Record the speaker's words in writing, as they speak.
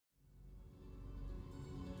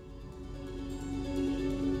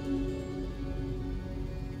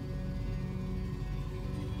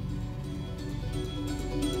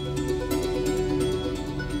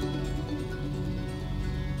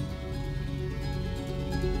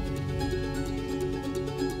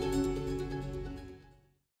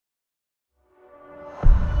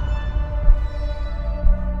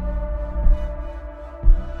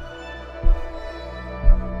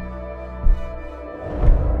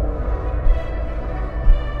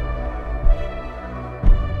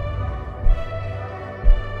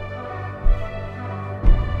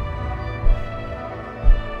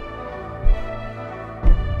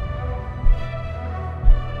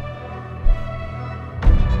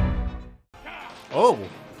Oh.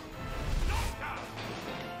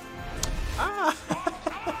 Ah.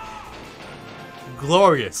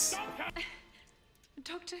 Glorious.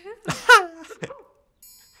 Doctor Who?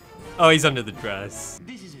 Oh, he's under the dress.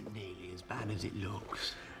 This isn't nearly as bad as it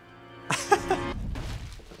looks.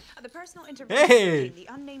 The personal intervention. Hey! The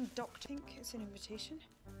unnamed doctor. I think it's an invitation.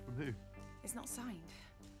 From who? It's not signed.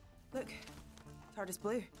 Look, heart is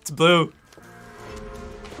blue. It's blue.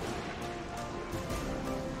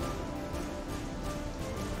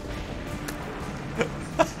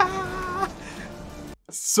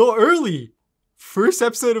 So early. First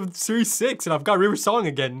episode of series 6 and I've got River Song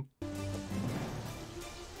again.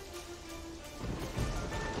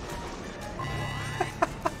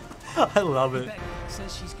 I love it.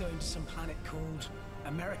 Says she's going to some planet called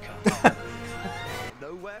America.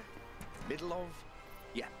 Nowhere? Middle of?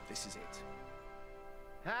 Yeah, this is it.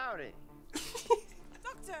 Howdy.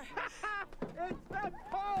 Doctor! It's the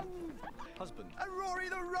pond! Husband. And Rory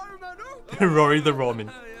the Roman! Rory the Roman.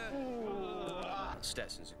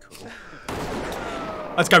 Stetsons are cool.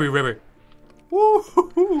 That's gotta be River.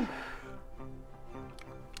 Woo-hoo-hoo.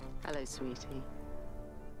 Hello, sweetie.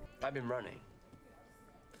 I've been running.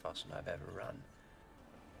 The fastest I've ever run.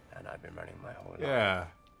 And I've been running my whole life. Yeah.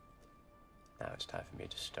 Now it's time for me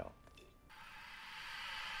to stop.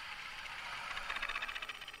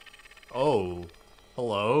 Oh.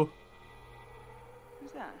 Hello.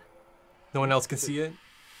 Who's that? No one else can see it?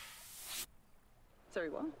 Sorry,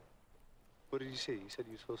 what? What did you see? You said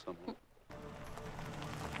you saw something.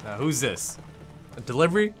 Who's this? A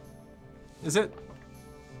delivery? Is it?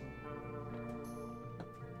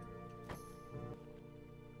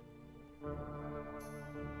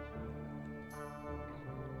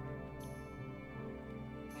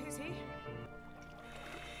 Who's he?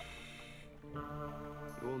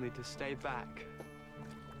 You all need to stay back.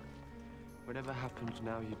 Whatever happens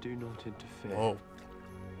now, you do not interfere. Whoa.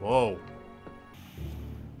 Whoa.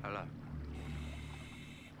 Hello.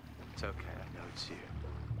 It's okay, I know it's you.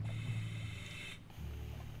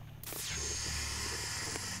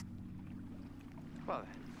 Well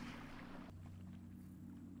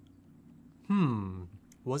then.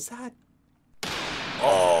 Was that?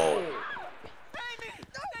 Oh.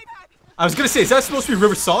 I was gonna say, is that supposed to be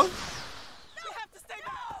River Song?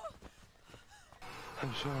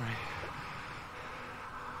 I'm sorry.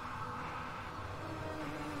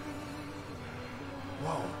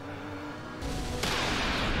 Whoa.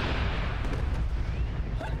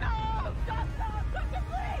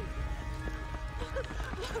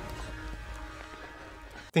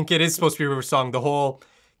 I think it is supposed to be River Song. The whole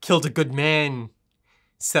killed a good man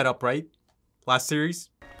setup, right? Last series.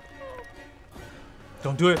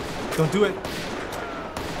 Don't do it. Don't do it.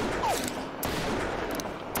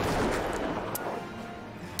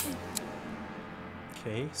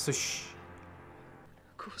 Okay, so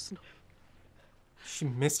Of course not. she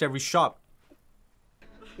missed every shot.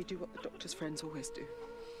 We do what the doctor's friends always do.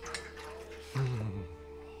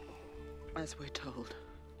 As we're told.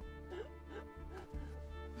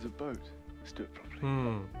 There's a boat. Let's do it properly.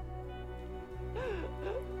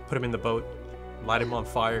 Put him in the boat, light him on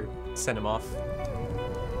fire, send him off.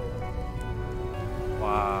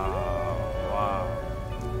 Wow, wow.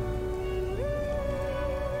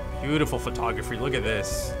 Beautiful photography, look at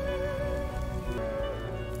this.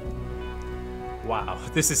 Wow,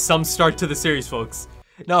 this is some start to the series, folks.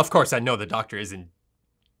 Now, of course, I know the Doctor isn't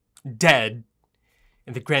dead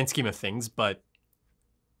in the grand scheme of things, but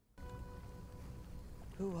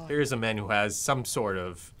here's a man who has some sort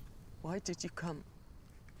of Why did you come?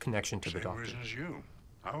 connection to the Same Doctor. reason as you.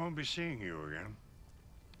 I won't be seeing you again.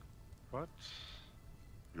 But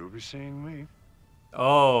you'll be seeing me.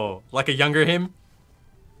 Oh, like a younger him?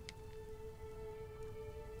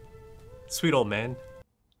 Sweet old man.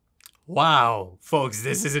 Wow, folks,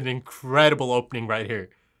 this is an incredible opening right here.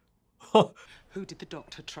 Who did the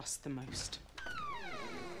doctor trust the most?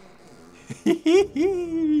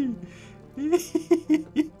 This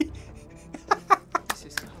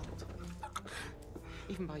is cold.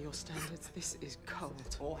 Even by your standards, this is cold.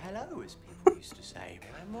 Or hello, as people used to say.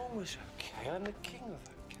 I'm always okay. I'm the king of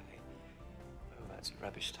okay. Oh, that's a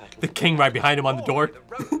rubbish title. The king right behind him on the door. The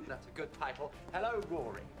Roman, that's a good title. Hello,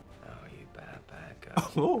 Rory. Oh, you bad girl.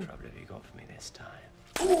 Oh. What trouble have you got for me this time?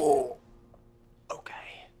 Oh.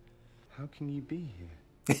 Okay. How can you be here?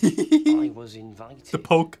 I was invited. The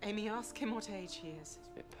poke. Amy, ask him what age he is. It's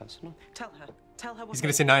a bit personal. Tell her. Tell her what. He's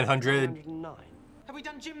gonna say 900. 109. Have we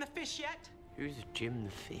done Jim the Fish yet? Who's Jim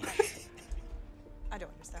the Fish? I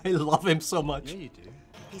don't understand. I love him so much. Yeah, you do.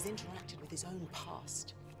 He's interacted with his own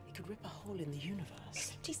past. He could rip a hole in the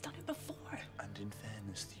universe. He's done it before. And in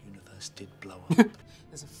fairness, the universe did blow up.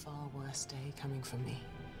 There's a far worse day coming for me.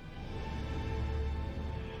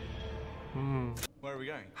 Where are we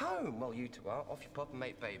going? Home. Well, you two are. Off you pop and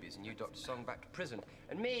make babies, and you, Dr. Song, back to prison.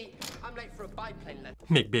 And me, I'm late for a biplane lesson.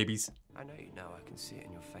 Make babies. I know you know. I can see it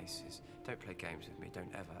in your faces. Don't play games with me.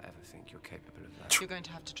 Don't ever think you're capable of that. You're going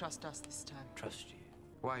to have to trust us this time. Trust you?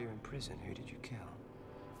 Why are you in prison? Who did you kill?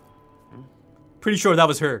 Pretty sure that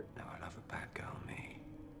was her. Now, I love a bad girl, me.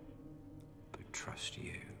 But trust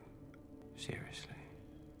you. Seriously.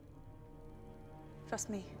 Trust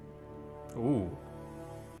me. Ooh.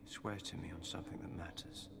 Swear to me on something that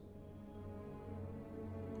matters.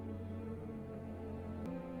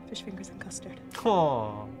 Fish fingers and custard.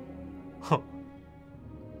 Aww.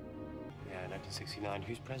 Yeah, 1969.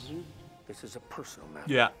 Who's president? This is a personal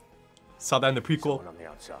matter. Yeah. Saw that in the prequel. Someone on the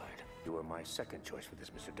outside. You were my second choice for this,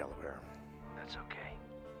 Mr. Delaware. That's okay.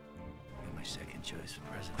 You're my second choice for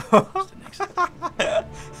president. Mr.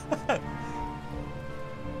 Nixon.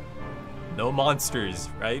 No monsters,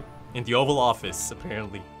 right? In the Oval Office,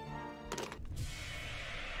 apparently.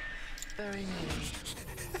 Very neat.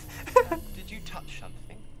 Did you touch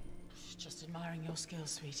something? Just admiring your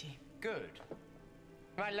skills, sweetie. Good.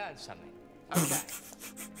 I learned something. Okay.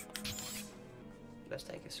 Let's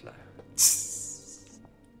take it slow.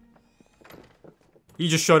 He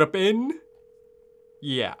just showed up in...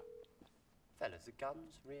 Yeah. Fellas, the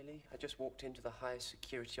guns, really? I just walked into the highest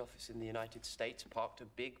security office in the United States, parked a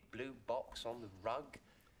big blue box on the rug.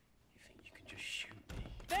 You think you can just shoot me?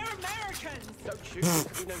 They're Americans! Don't shoot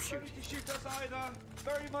me. No shoot. To shoot us either.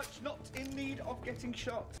 Very much not in need of getting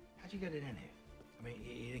shot. How'd you get it in here? I mean,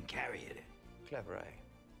 you didn't carry it in. Clever, eh?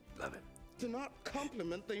 Love it. Do not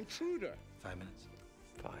compliment the intruder. 5 minutes.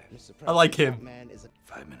 5. Mr. I like him. That man is a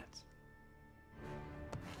 5 minutes.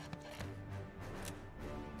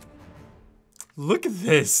 Look at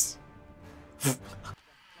this.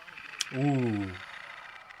 Ooh.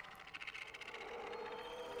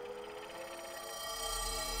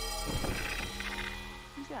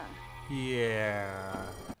 Who's that? Yeah.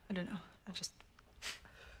 I don't know. I just...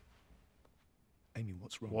 Amy,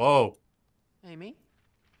 what's wrong? Whoa. Amy?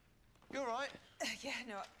 You alright? Yeah,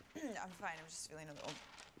 no, I'm fine. I'm just feeling a little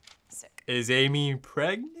sick. Is Amy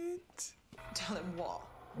pregnant? Tell him what?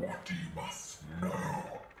 What he must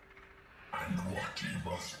know, and what he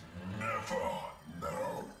must never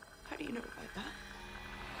know. How do you know about that?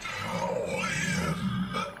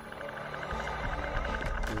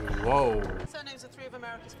 Whoa. Surnames of 3 of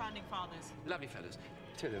America's founding fathers. Lovely fellas.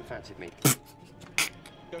 2 of them fancied me.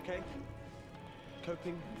 You okay?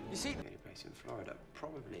 Coping? You see, the only place in Florida,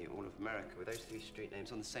 probably all of America, with those 3 street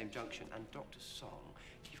names on the same junction. And Dr. Song,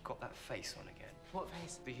 you've got that face on again. What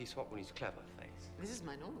face? The he's hot when he's clever face. This is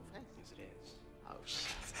my normal face. Yes, it is. Oh,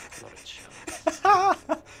 shit. Not a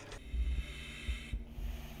chance.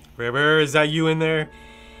 River, is that you in there?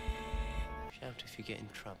 Shout if you get in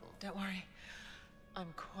trouble. Don't worry.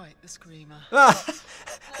 I'm quite the screamer. So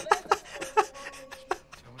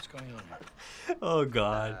what's going on here? Oh,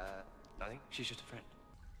 God. Nothing. She's just a friend.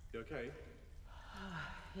 You okay?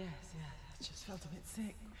 Yes, I just felt a bit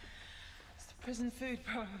sick. It's the prison food,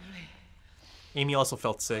 probably. Amy also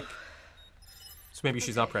felt sick. So maybe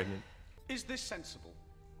she's not pregnant. Is this sensible?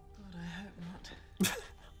 God, I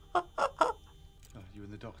hope not. You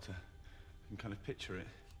and the doctor can kind of picture it.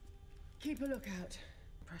 Keep a lookout.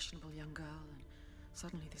 Impressionable young girl, and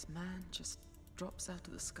suddenly this man just drops out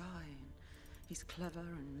of the sky, and he's clever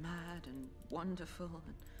and mad and wonderful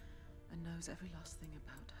and knows every last thing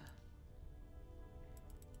about her.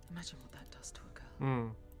 Imagine what that does to a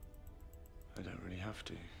girl. I don't really have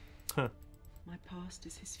to. Huh. My past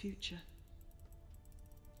is his future.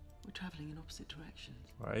 We're traveling in opposite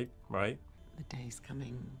directions. Right, right. The day's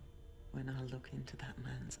coming when I'll look into that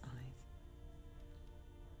man's eyes.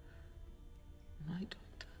 My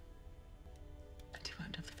daughter. And he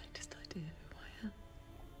won't have the faintest idea who I am.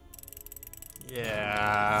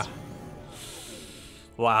 Yeah.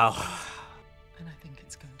 Wow. And I think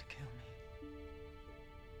it's going to kill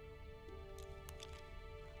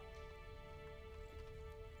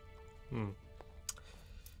me.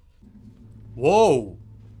 Whoa.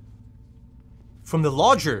 From the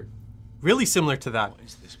lodger. Really similar to that. What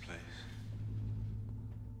is this place?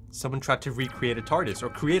 Someone tried to recreate a TARDIS or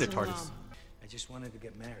create a TARDIS. I just wanted to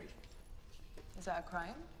get married. Is that a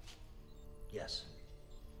crime? Yes.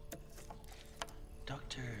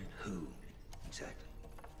 Doctor Who, exactly.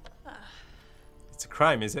 It's a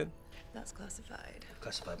crime, is it? That's classified.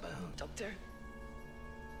 Classified by whom? Doctor.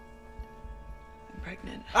 I'm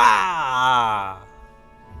pregnant. Ah!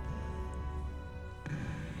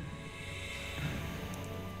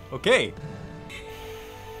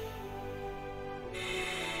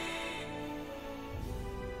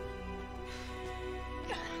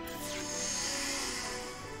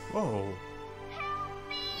 Whoa.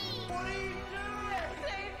 What are you doing?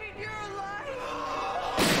 Saving your life!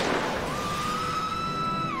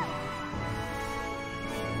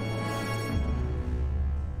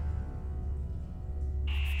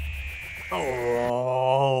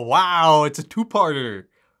 Oh, wow. It's a two-parter.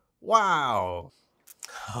 Wow.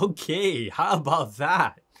 Okay, how about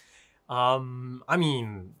that? I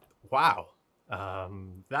mean, wow.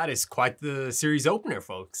 That is quite the series opener,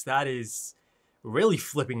 folks. That is really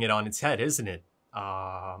flipping it on its head, isn't it?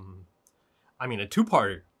 I mean, a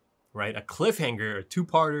two-parter, right? A cliffhanger, a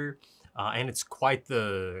two-parter, and it's quite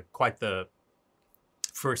the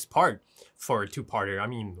first part for a two-parter. I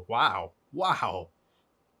mean, wow, wow.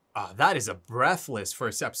 That is a breathless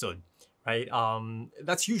first episode, right?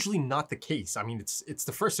 That's usually not the case. I mean, it's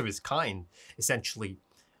the first of its kind, essentially,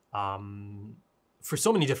 for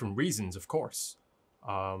so many different reasons, of course.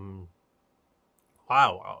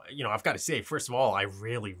 Wow, you know, I've got to say, first of all, I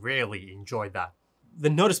really, really enjoyed that. The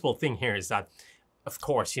noticeable thing here is that, of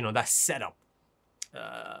course, you know, that setup,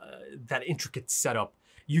 that intricate setup,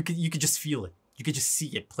 you could just feel it. You could just see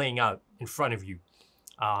it playing out in front of you.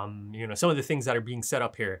 You know, some of the things that are being set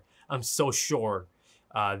up here, I'm so sure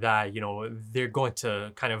that, you know, they're going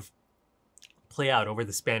to kind of play out over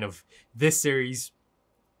the span of this series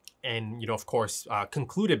and, you know, of course,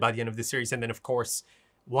 concluded by the end of this series. And then, of course,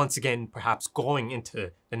 once again, perhaps going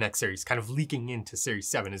into the next series, kind of leaking into series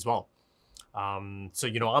 7 as well. So,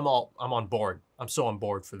 you know, I'm on board. I'm so on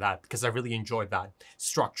board for that because I really enjoyed that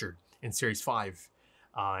structure in series 5.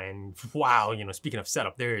 And wow, you know, speaking of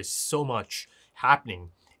setup, there is so much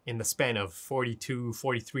happening in the span of 42,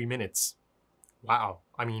 43 minutes. Wow.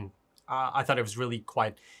 I mean, I thought it was really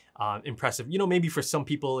quite impressive. You know, maybe for some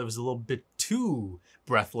people it was a little bit too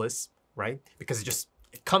breathless, right? Because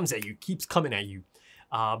it comes at you, keeps coming at you.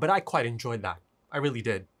 But I quite enjoyed that. I really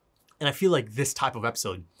did. And I feel like this type of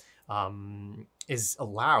episode is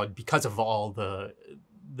allowed because of all the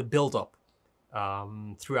build-up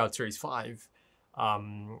throughout series 5.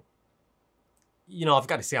 You know, I've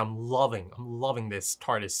got to say, I'm loving this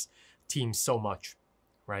TARDIS team so much,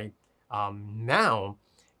 right? Now,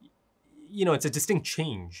 you know, it's a distinct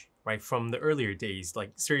change, right, from the earlier days,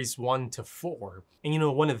 like series 1 to 4. And, you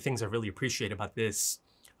know, one of the things I really appreciate about this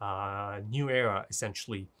new era,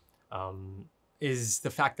 essentially, is the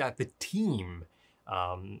fact that the team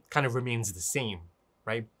kind of remains the same,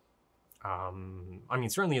 right? I mean,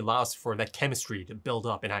 it certainly allows for that chemistry to build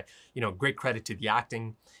up. And you know, great credit to the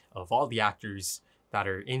acting of all the actors that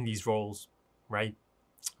are in these roles, right?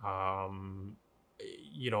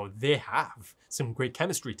 You know, they have some great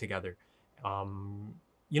chemistry together.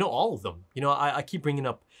 You know, all of them. You know, I keep bringing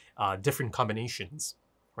up different combinations,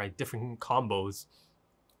 right? Different combos.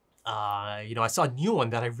 You know, I saw a new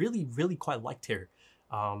one that I really, really quite liked here.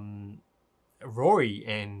 Rory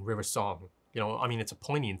and River Song. You know, I mean, it's a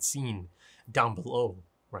poignant scene down below,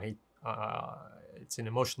 right? It's an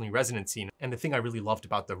emotionally resonant scene. And the thing I really loved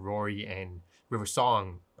about the Rory and River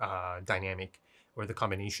Song dynamic, or the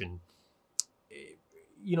combination,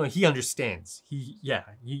 you know, he understands. He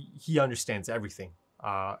understands everything.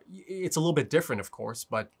 It's a little bit different, of course,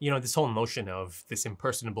 but, you know, this whole notion of this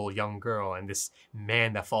impersonable young girl and this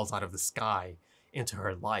man that falls out of the sky into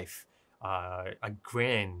her life, a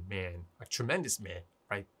grand man, a tremendous man,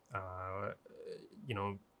 right? You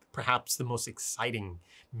know, perhaps the most exciting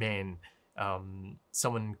man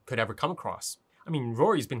someone could ever come across. I mean,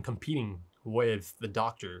 Rory's been competing with the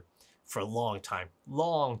Doctor for a long time,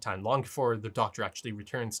 long before the Doctor actually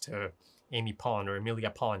returns to Amy Pond or Amelia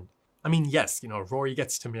Pond. I mean, yes, you know, Rory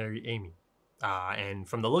gets to marry Amy. And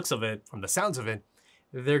from the looks of it, from the sounds of it,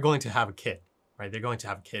 they're going to have a kid, right? They're going to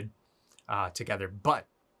have a kid together. But,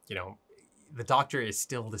 you know, the Doctor is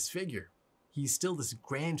still this figure. He's still this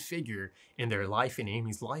grand figure in their life, in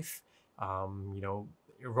Amy's life. You know,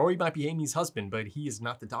 Rory might be Amy's husband, but he is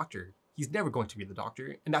not the Doctor. He's never going to be the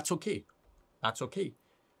Doctor, and that's okay. That's okay.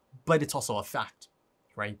 But it's also a fact,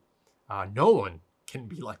 right? No one can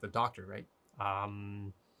be like the Doctor, right?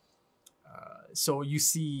 So you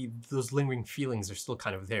see those lingering feelings are still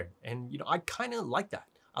kind of there. And, you know, I kind of like that.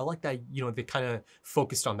 I like that, you know, they kind of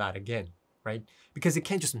focused on that again, right? Because it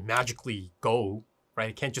can't just magically go, right?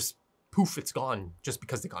 It can't just poof, it's gone just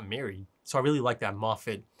because they got married. So I really like that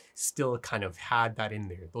Moffat still kind of had that in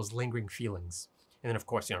there, those lingering feelings. And then, of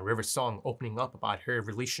course, you know, River's song opening up about her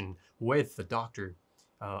relation with the Doctor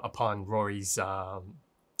upon Rory's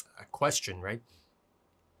question, right?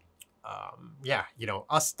 Yeah, you know,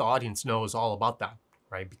 us, the audience, knows all about that,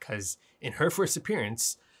 right? Because in her first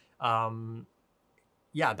appearance,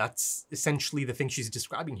 yeah, that's essentially the thing she's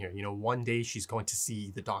describing here. You know, one day she's going to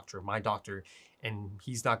see the doctor, my doctor, and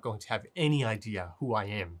he's not going to have any idea who I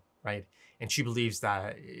am, right? And she believes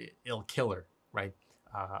that it'll kill her, right?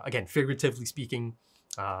 Again, figuratively speaking,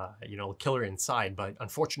 you know, it'll kill her inside, but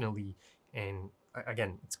unfortunately, and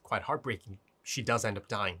again, it's quite heartbreaking, she does end up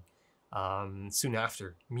dying soon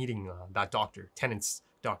after meeting that doctor, Tennant's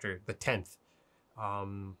doctor, the 10th.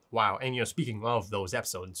 Wow. And, you know, speaking of those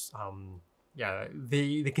episodes, yeah,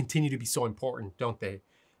 they continue to be so important, don't they?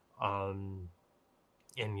 And,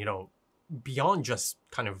 you know, beyond just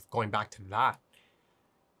kind of going back to that,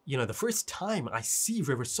 you know, the first time I see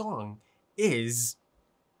River Song is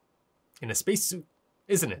in a spacesuit,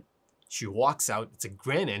 isn't it? She walks out, it's a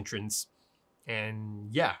grand entrance, and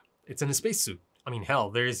yeah, it's in a spacesuit. I mean, hell,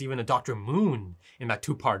 there's even a Dr. Moon in that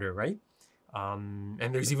two-parter, right?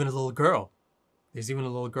 And there's even a little girl. There's even a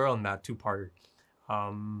little girl in that two-parter.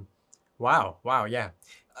 Wow, yeah.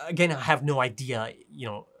 Again, I have no idea, you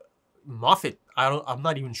know, Moffat, I'm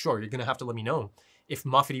not even sure. You're going to have to let me know if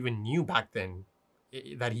Moffat even knew back then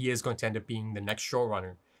that he is going to end up being the next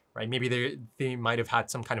showrunner, right? Maybe they might have had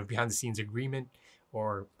some kind of behind-the-scenes agreement,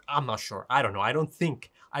 or I'm not sure. I don't know. I don't think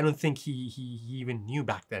he even knew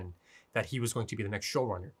back then that he was going to be the next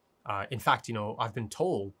showrunner. In fact, you know, I've been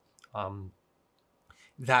told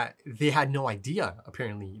that they had no idea,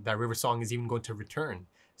 apparently, that River Song is even going to return.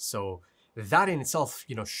 So that in itself,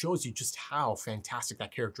 you know, shows you just how fantastic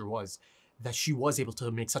that character was, that she was able to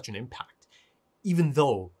make such an impact, even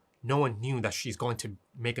though no one knew that she's going to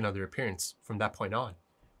make another appearance from that point on,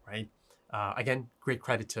 right? Again, great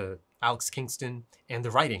credit to Alex Kingston and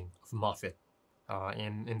the writing of Moffat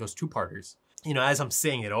in those two-parters. You know, as I'm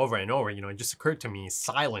saying it over and over, you know, it just occurred to me,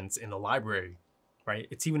 silence in the library, right?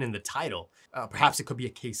 It's even in the title. Perhaps it could be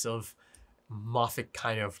a case of Moffat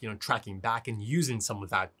kind of, you know, tracking back and using some of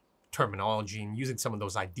that terminology and using some of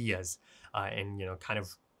those ideas and, you know, kind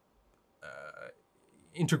of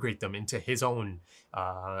integrate them into his own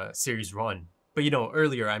series run. But, you know,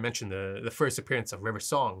 earlier I mentioned the first appearance of River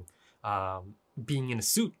Song being in a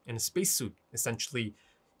suit, in a spacesuit, essentially.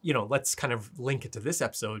 You know, let's kind of link it to this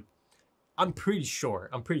episode. I'm pretty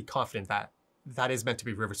confident that that is meant to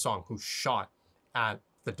be River Song who shot at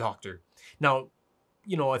the doctor. Now,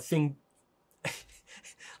 you know, a thing...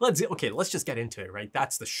 let's just get into it, right?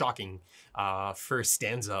 That's the shocking first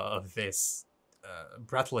stanza of this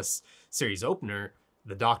Breathless series opener.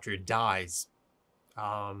 The doctor dies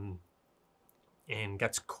and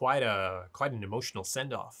gets quite an emotional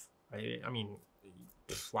send-off, right? I mean,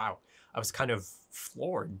 wow. I was kind of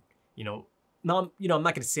floored, you know. I'm not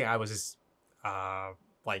going to say I was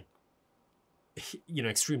like, you know,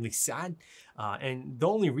 extremely sad. And the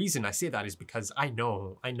only reason I say that is because I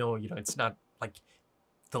know, you know, it's not like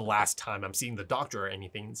the last time I'm seeing the doctor or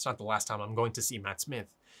anything. It's not the last time I'm going to see Matt Smith.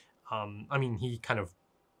 I mean, he kind of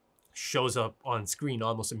shows up on screen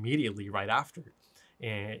almost immediately right after.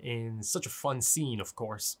 And in such a fun scene, of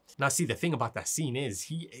course. Now, see, the thing about that scene is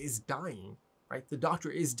he is dying, right? The doctor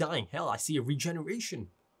is dying. Hell, I see a regeneration,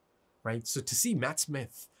 right? So to see Matt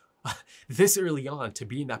Smith this early on, to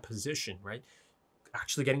be in that position, right?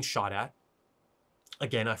 Actually getting shot at.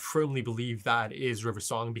 Again, I firmly believe that is River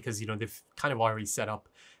Song because, you know, they've kind of already set up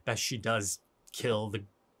that she does kill the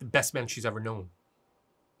best man she's ever known.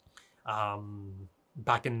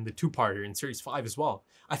 Back in the two-parter in Series 5 as well.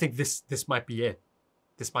 I think this might be it.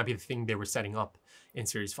 This might be the thing they were setting up in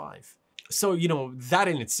Series 5. So, you know, that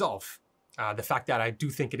in itself, the fact that I do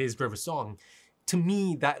think it is River Song, to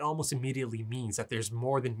me, that almost immediately means that there's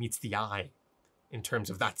more than meets the eye in terms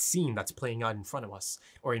of that scene that's playing out in front of us,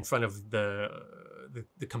 or in front of the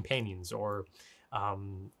companions, or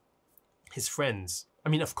his friends. I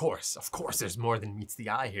mean, of course, there's more than meets the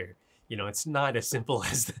eye here. You know, it's not as simple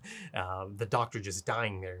as the doctor just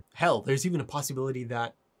dying there. Hell, there's even a possibility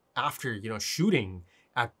that after, you know, shooting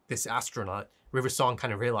at this astronaut, River Song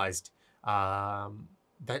kind of realized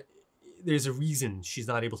that there's a reason she's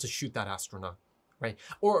not able to shoot that astronaut, right?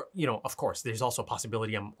 Or, you know, of course, there's also a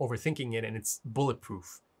possibility I'm overthinking it and it's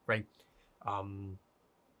bulletproof, right?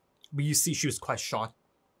 But you see she was quite shocked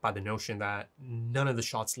by the notion that none of the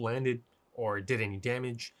shots landed or did any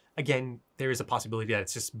damage. Again, there is a possibility that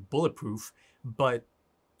it's just bulletproof, but,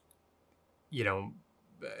 you know,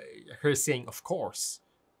 her saying, of course,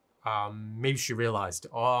 maybe she realized,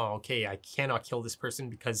 oh, okay, I cannot kill this person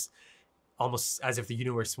because almost as if the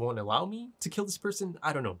universe won't allow me to kill this person.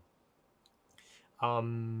 I don't know.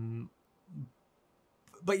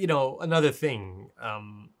 But, you know, another thing,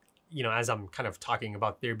 you know, as I'm kind of talking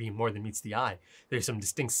about there being more than meets the eye, there's some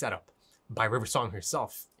distinct setup by River Song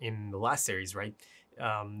herself in the last series, right?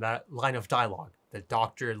 That line of dialogue, the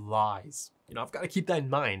doctor lies. You know, I've got to keep that in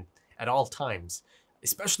mind at all times,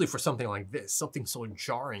 especially for something like this, something so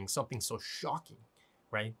jarring, something so shocking,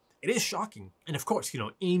 right? It is shocking. And of course, you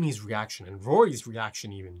know, Amy's reaction and Rory's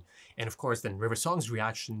reaction even, and of course then River Song's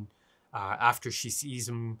reaction after she sees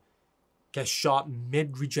him get shot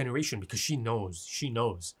mid-regeneration, because she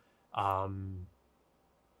knows.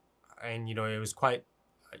 And, you know, it was quite,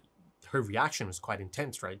 her reaction was quite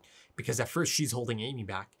intense, right? Because at first she's holding Amy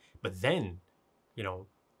back, but then, you know,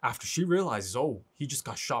 after she realizes, oh, he just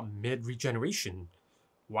got shot mid-regeneration,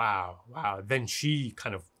 wow, then she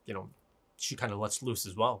kind of, you know, she kind of lets loose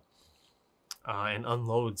as well. And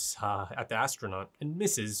unloads at the astronaut and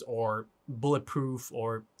misses, or bulletproof,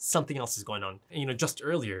 or something else is going on. And, you know, just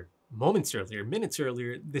earlier, minutes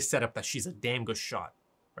earlier, this set up that she's a damn good shot,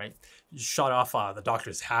 right? Shot off the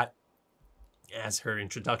doctor's hat as her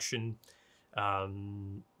introduction.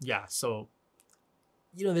 Yeah, so,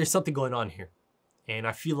 you know, there's something going on here. And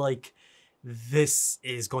I feel like this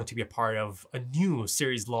is going to be a part of a new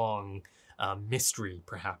series-long mystery,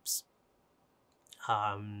 perhaps.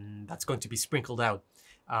 That's going to be sprinkled out,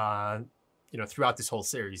 you know, throughout this whole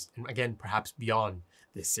series, and again, perhaps beyond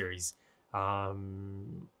this series.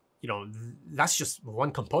 You know, that's just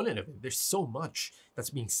one component of it. There's so much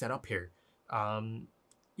that's being set up here.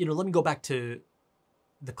 You know, let me go back to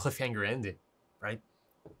the cliffhanger ending, right?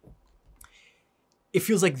 It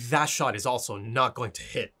feels like that shot is also not going to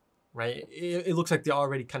hit, right? It looks like they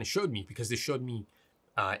already kind of showed me, because they showed me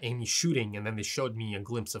Amy shooting, and then they showed me a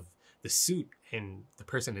glimpse of the suit, and the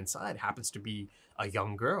person inside happens to be a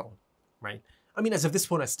young girl, right? I mean, as of this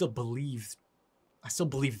point, I still believe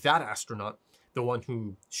that astronaut, the one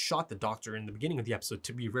who shot the doctor in the beginning of the episode,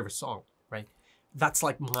 to be River Song, right? That's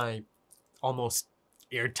like my almost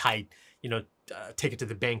airtight, you know, take it to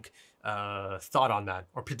the bank thought on that,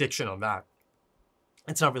 or prediction on that.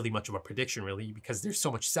 It's not really much of a prediction, really, because there's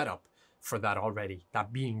so much setup for that already,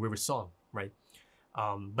 that being River Song, right?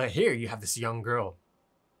 But here you have this young girl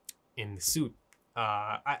in the suit.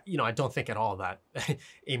 You know, I don't think at all that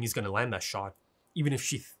Amy's going to land that shot, even if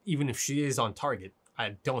she is on target.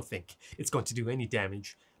 I don't think it's going to do any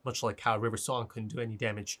damage, much like how River Song couldn't do any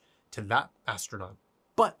damage to that astronaut.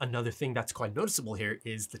 But another thing that's quite noticeable here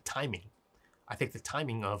is the timing. I think the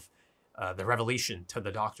timing of the revelation to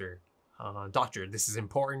the doctor. Doctor, this is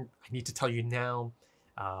important. I need to tell you now.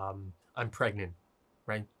 I'm pregnant,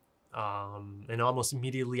 right? And almost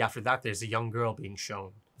immediately after that, there's a young girl being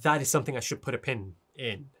shown. That is something I should put a pin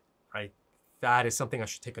in, right? That is something I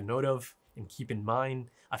should take a note of and keep in mind.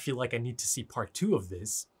 I feel like I need to see part 2 of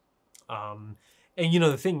this. And you know,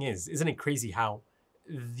 the thing is, isn't it crazy how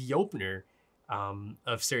the opener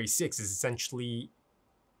of Series 6 is essentially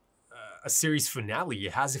a series finale?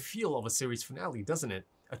 It has a feel of a series finale, doesn't it?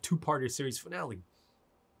 A 2-parter series finale.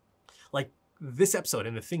 Like this episode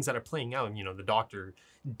and the things that are playing out, you know, the doctor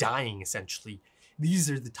dying essentially. These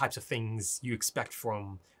are the types of things you expect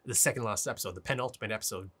from the second last episode, the penultimate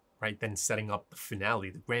episode, right? Then setting up the finale,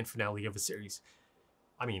 the grand finale of a series.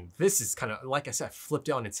 I mean, this is kind of, like I said, flipped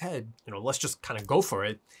on its head. You know, let's just kind of go for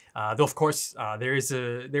it. Though, of course, there is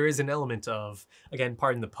an element of, again,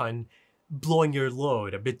 pardon the pun, blowing your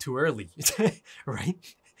load a bit too early,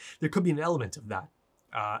 right? There could be an element of that.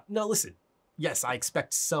 Now, listen, yes, I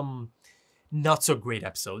expect some not so great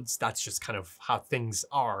episodes. That's just kind of how things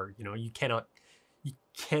are. You know, you cannot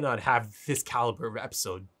have this caliber of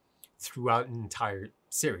episode throughout an entire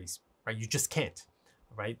series, right? You just can't,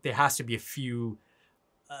 right? There has to be a few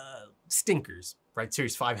stinkers, right?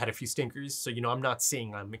 Series 5 had a few stinkers. So, you know, I'm not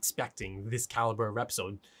saying I'm expecting this caliber of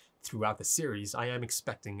episode throughout the series. I am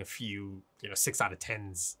expecting a few, you know, 6 out of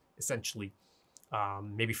 10s, essentially,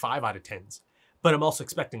 maybe 5 out of 10s. But I'm also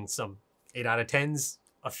expecting some 8 out of 10s,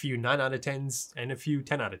 a few 9 out of 10s, and a few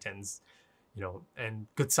 10 out of 10s, you know, and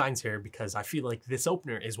good signs here, because I feel like this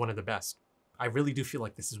opener is one of the best. I really do feel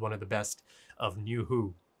like this is one of the best of New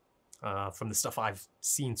Who from the stuff I've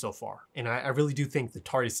seen so far. And I really do think the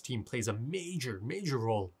TARDIS team plays a major, major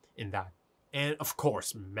role in that. And of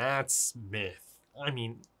course, Matt Smith. I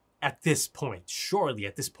mean, at this point, surely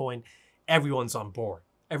at this point, everyone's on board.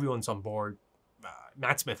 Everyone's on board.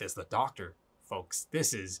 Matt Smith is the Doctor, folks.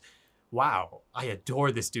 This is, wow. I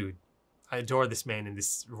adore this dude. I adore this man in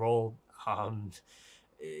this role.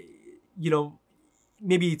 You know,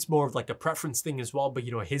 maybe it's more of like a preference thing as well, but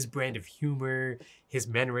you know, his brand of humor, his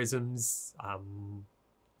mannerisms,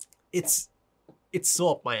 it's so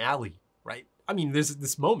up my alley, right? I mean, there's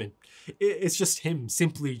this moment. It's just him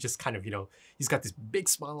simply just kind of, you know, he's got this big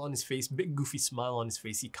smile on his face, big goofy smile on his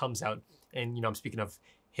face. He comes out and, you know, I'm speaking of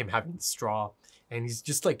him having the straw, and he's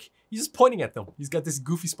just pointing at them. He's got this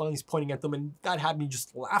goofy smile, he's pointing at them, and that had me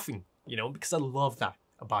just laughing, you know, because I love that.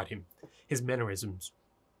 about him, his mannerisms.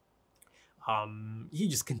 He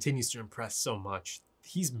just continues to impress so much.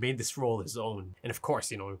 He's made this role his own. And of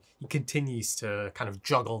course, you know, he continues to kind of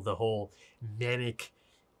juggle the whole manic,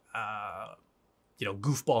 you know,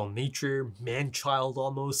 goofball nature, man-child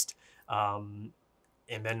almost. And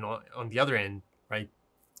then on the other end, right,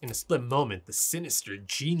 in a split moment, the sinister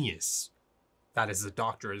genius that is the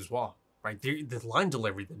Doctor as well, right? The line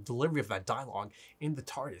delivery, the delivery of that dialogue in the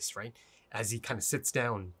TARDIS, right? As he kind of sits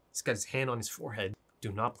down, he's got his hand on his forehead.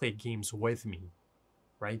 Do not play games with me,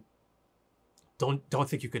 right? Don't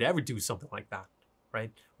think you could ever do something like that,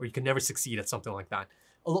 right? Or you could never succeed at something like that.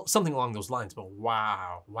 Something along those lines, but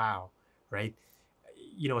wow, right?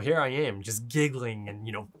 You know, here I am just giggling and,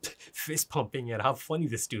 you know, fist pumping at how funny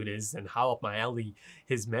this dude is and how up my alley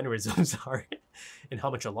his mannerisms are and how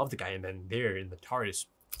much I love the guy. And then there in the TARDIS,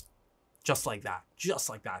 just like that,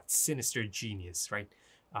 sinister genius, right?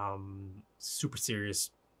 Super serious.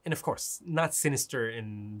 And of course, not sinister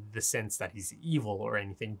in the sense that he's evil or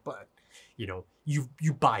anything, but, you know,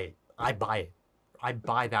 you buy it. I buy it. I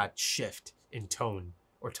buy that shift in tone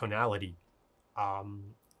or tonality.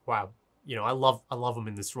 Wow. You know, I love him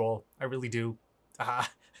in this role. I really do.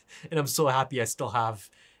 And I'm so happy I still have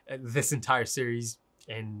this entire series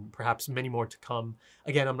and perhaps many more to come.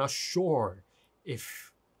 Again, I'm not sure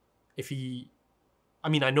if he... I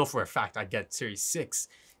mean, I know for a fact I get Series 6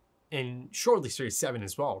 and shortly Series 7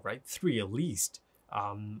 as well, right? 3 at least.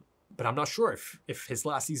 But I'm not sure if his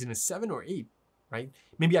last season is 7 or 8, right?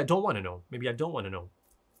 Maybe I don't want to know.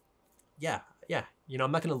 Yeah. You know,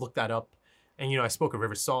 I'm not going to look that up. And, you know, I spoke of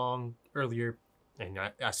River Song earlier, and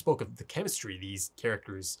I spoke of the chemistry these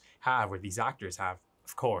characters have, or these actors have.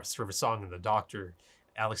 Of course, River Song and the Doctor,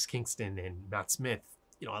 Alex Kingston and Matt Smith.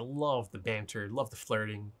 You know, I love the banter, love the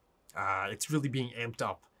flirting. It's really being amped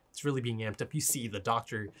up. You see the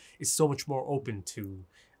Doctor is so much more open to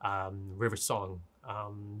River Song.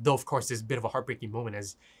 Though, of course, there's a bit of a heartbreaking moment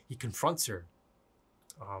as he confronts her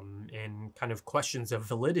and kind of questions the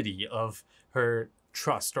validity of her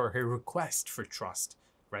trust or her request for trust,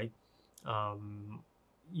 right?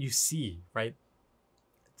 You see, right?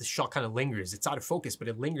 The shot kind of lingers. It's out of focus, but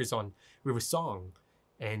it lingers on River Song.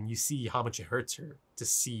 And you see how much it hurts her to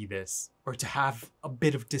see this or to have a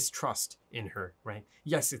bit of distrust in her, right?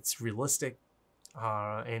 Yes, it's realistic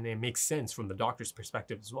and it makes sense from the Doctor's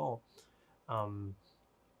perspective as well. But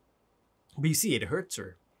you see, it hurts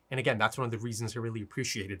her. And again, that's one of the reasons I really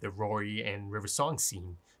appreciated the Rory and River Song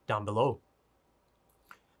scene down below.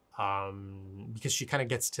 Because she kind of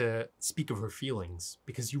gets to speak of her feelings,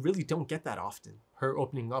 because you really don't get that often. Her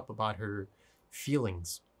opening up about her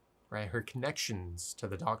feelings, right? Her connections to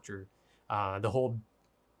the Doctor, the whole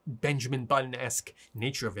Benjamin Button-esque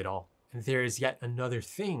nature of it all. And there is yet another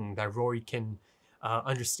thing that Rory can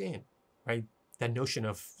understand, right? That notion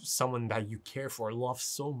of someone that you care for, love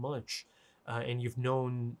so much, and you've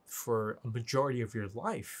known for a majority of your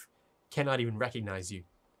life, cannot even recognize you,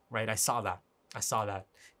 right? I saw that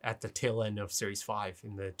at the tail end of Series 5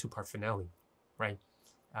 in the 2-part finale, right?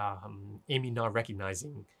 Amy not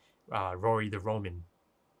recognizing Rory the Roman.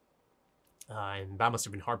 And that must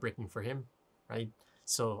have been heartbreaking for him, right?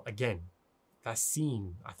 So again, that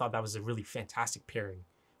scene, I thought that was a really fantastic pairing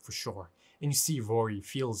for sure. And you see Rory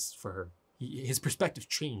feels for her. His perspective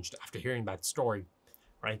changed after hearing that story,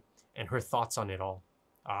 right? And her thoughts on it all.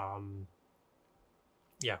 But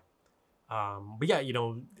yeah, you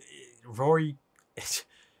know, Rory,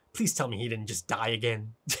 please tell me he didn't just die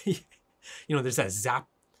again. You know, there's that zap.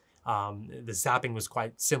 The zapping was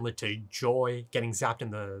quite similar to Joy getting zapped in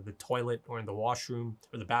the toilet or in the washroom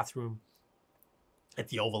or the bathroom at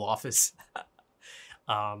the Oval Office.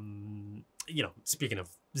 You know, speaking of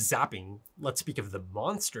zapping, let's speak of the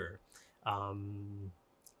monster.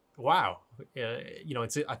 Wow. You know,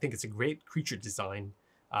 I think it's a great creature design.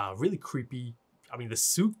 Really creepy. I mean, the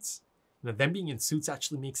suits, you know, them being in suits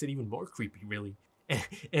actually makes it even more creepy, really.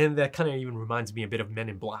 And that kind of even reminds me a bit of Men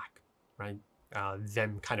in Black, right?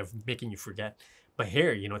 Them kind of making you forget. But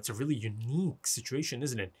here, you know, it's a really unique situation,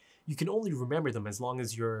 isn't it? You can only remember them as long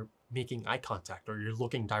as you're making eye contact or you're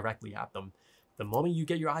looking directly at them. The moment you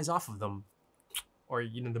get your eyes off of them, or,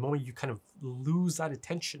 you know, the moment you kind of lose that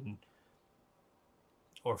attention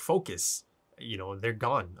or focus, you know, they're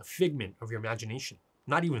gone. A figment of your imagination.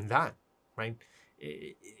 Not even that, right?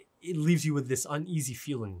 It leaves you with this uneasy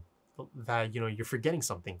feeling that, you know, you're forgetting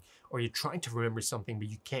something or you're trying to remember something, but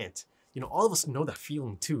you can't. You know, all of us know that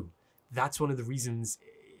feeling too. That's one of the reasons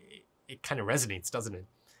it kind of resonates, doesn't it?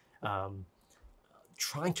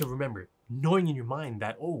 Trying to remember, knowing in your mind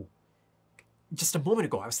that, oh, just a moment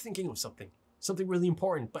ago, I was thinking of something really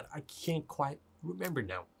important, but I can't quite remember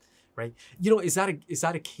now, right? You know, is that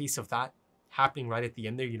a case of that happening right at the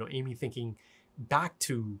end there? You know, Amy thinking back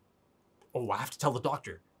to, oh, I have to tell the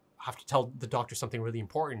doctor. I have to tell the doctor something really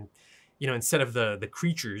important. You know, instead of the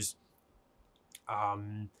creatures,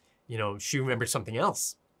 you know, she remembered something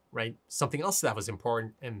else, right? Something else that was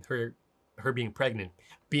important, and her being pregnant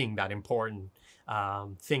being that important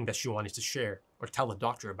thing that she wanted to share or tell the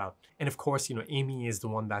doctor about. And of course, you know, Amy is the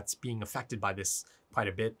one that's being affected by this quite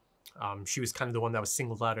a bit. She was kind of the one that was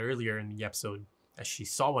singled out earlier in the episode as she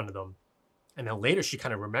saw one of them. And then later she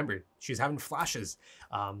kind of remembered. She was having flashes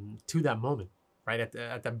to that moment, right?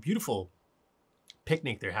 At that beautiful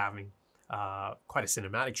picnic they're having. Quite a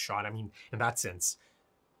cinematic shot. I mean, in that sense,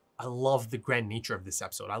 I love the grand nature of this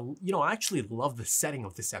episode. I actually love the setting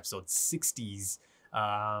of this episode, 60s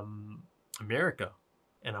America.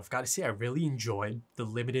 And I've got to say, I really enjoyed the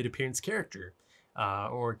limited appearance character,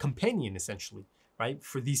 or companion, essentially, right?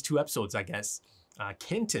 For these 2 episodes, I guess.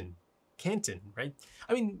 Kenton, right?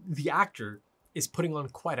 I mean, the actor is putting on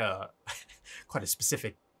quite a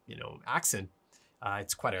specific, you know, accent.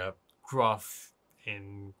 It's quite a gruff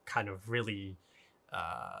and kind of really,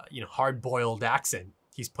 you know, hard-boiled accent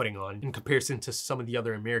he's putting on in comparison to some of the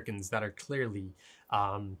other Americans that are clearly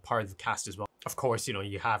part of the cast as well. Of course, you know,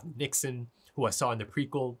 you have Nixon, who I saw in the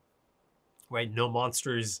prequel, right? No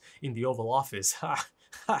monsters in the Oval Office. Ha,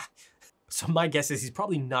 ha. So my guess is he's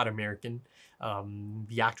probably not American.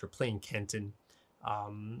 The actor playing Kenton.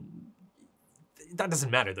 That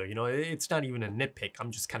doesn't matter though, you know, it's not even a nitpick.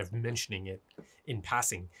 I'm just kind of mentioning it in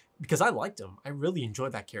passing because I liked him. I really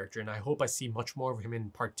enjoyed that character, and I hope I see much more of him in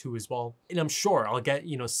part 2 as well. And I'm sure I'll get,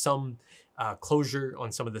 you know, some closure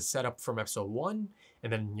on some of the setup from episode 1.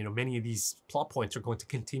 And then, you know, many of these plot points are going to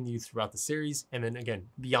continue throughout the series. And then again,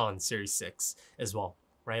 beyond series 6 as well,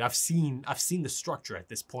 right? I've seen the structure at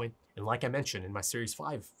this point. And like I mentioned in my series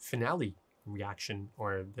 5 finale reaction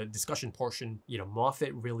or the discussion portion, you know,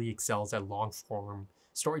 Moffat really excels at long form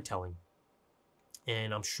storytelling.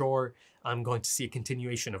 And I'm sure I'm going to see a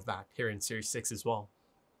continuation of that here in series 6 as well.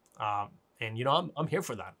 And, you know, I'm here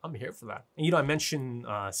for that. I'm here for that. And, you know, I mentioned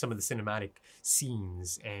some of the cinematic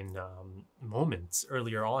scenes and moments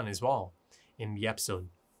earlier on as well in the episode.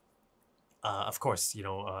 Of course, you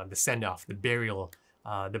know, the send-off, the burial,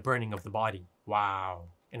 the burning of the body. Wow.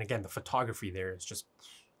 And again, the photography there is just,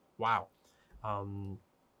 wow.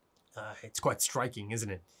 It's quite striking, isn't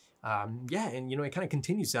it? Yeah, and, you know, it kind of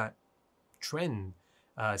continues that trend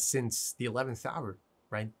since the 11th hour,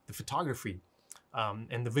 right? The photography.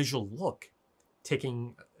 And the visual look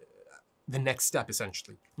taking the next step,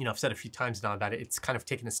 essentially. You know, I've said a few times now that it's kind of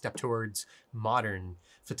taken a step towards modern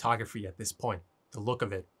photography at this point, the look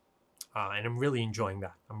of it. And I'm really enjoying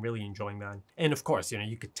that. I'm really enjoying that. And of course, you know,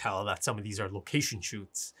 you could tell that some of these are location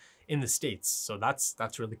shoots in the States. So that's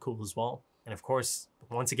really cool as well. And of course,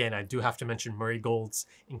 once again, I do have to mention Murray Gold's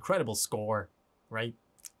incredible score, right?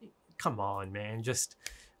 Come on, man. Just,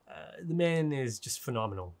 the man is just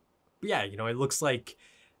phenomenal. But yeah, you know, it looks like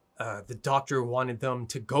the doctor wanted them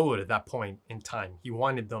to go to that point in time. He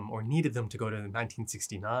wanted them or needed them to go to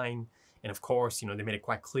 1969. And of course, you know, they made it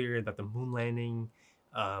quite clear that the moon landing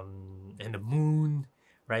and the moon,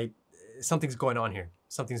 right? Something's going on here.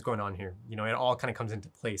 Something's going on here. You know, it all kind of comes into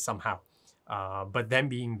play somehow. But them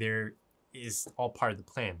being there is all part of the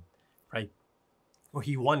plan, right? Or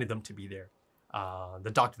he wanted them to be there. The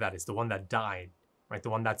doctor, that is, the one that died. Right, the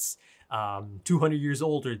one that's 200 years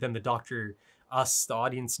older than the doctor us, the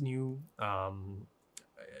audience, knew, and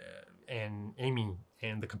Amy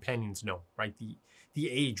and the companions know. Right, the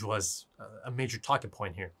age was a major talking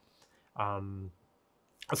point here.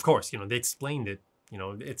 Of course, you know, they explained it. You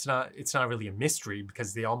know, it's not really a mystery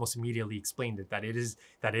because they almost immediately explained it that it is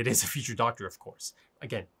a future doctor. Of course,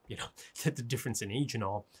 again, you know, the difference in age and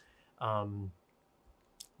all.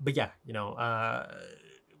 But yeah, you know,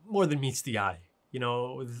 more than meets the eye. You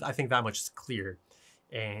know, I think that much is clear.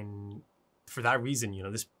 And for that reason, you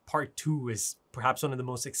know, this part 2 is perhaps one of the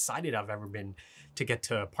most excited I've ever been to get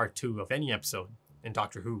to part 2 of any episode in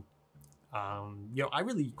Doctor Who. You know, I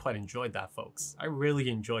really quite enjoyed that, folks. I really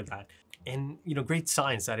enjoyed that. And, you know, great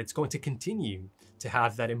signs that it's going to continue to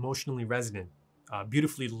have that emotionally resonant,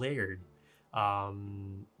 beautifully layered,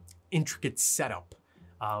 intricate setup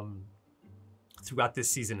throughout this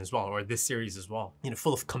season as well, or this series as well, you know,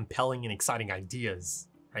 full of compelling and exciting ideas,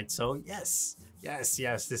 right? So yes,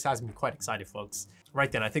 this has me quite excited, folks.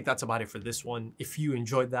 Right then, I think that's about it for this one. If you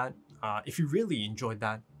enjoyed that, if you really enjoyed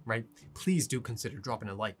that, right, please do consider dropping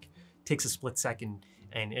a like. It takes a split second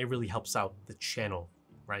and it really helps out the channel,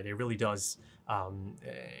 right? It really does.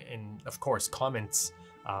 And of course, comments,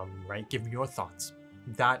 right? Give me your thoughts.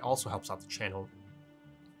 That also helps out the channel,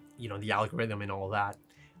 you know, the algorithm and all that.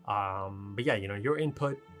 But yeah, you know, your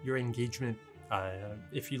input, your engagement,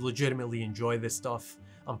 if you legitimately enjoy this stuff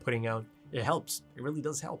I'm putting out, it helps. It really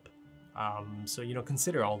does help. So, you know,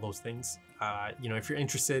 consider all those things. You know, if you're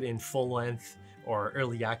interested in full length or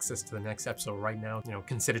early access to the next episode right now, you know,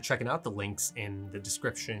 consider checking out the links in the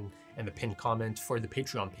description and the pinned comment for the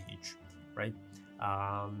Patreon page, right?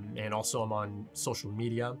 And also I'm on social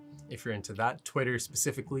media if you're into that, Twitter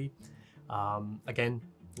specifically. Again,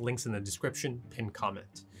 links in the description, pinned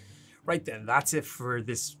comment. Right then, that's it for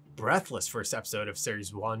this breathless first episode of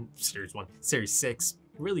Series 6.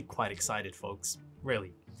 Really quite excited, folks,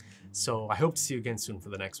 really. So I hope to see you again soon for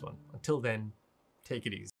the next one. Until then, take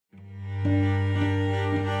it easy.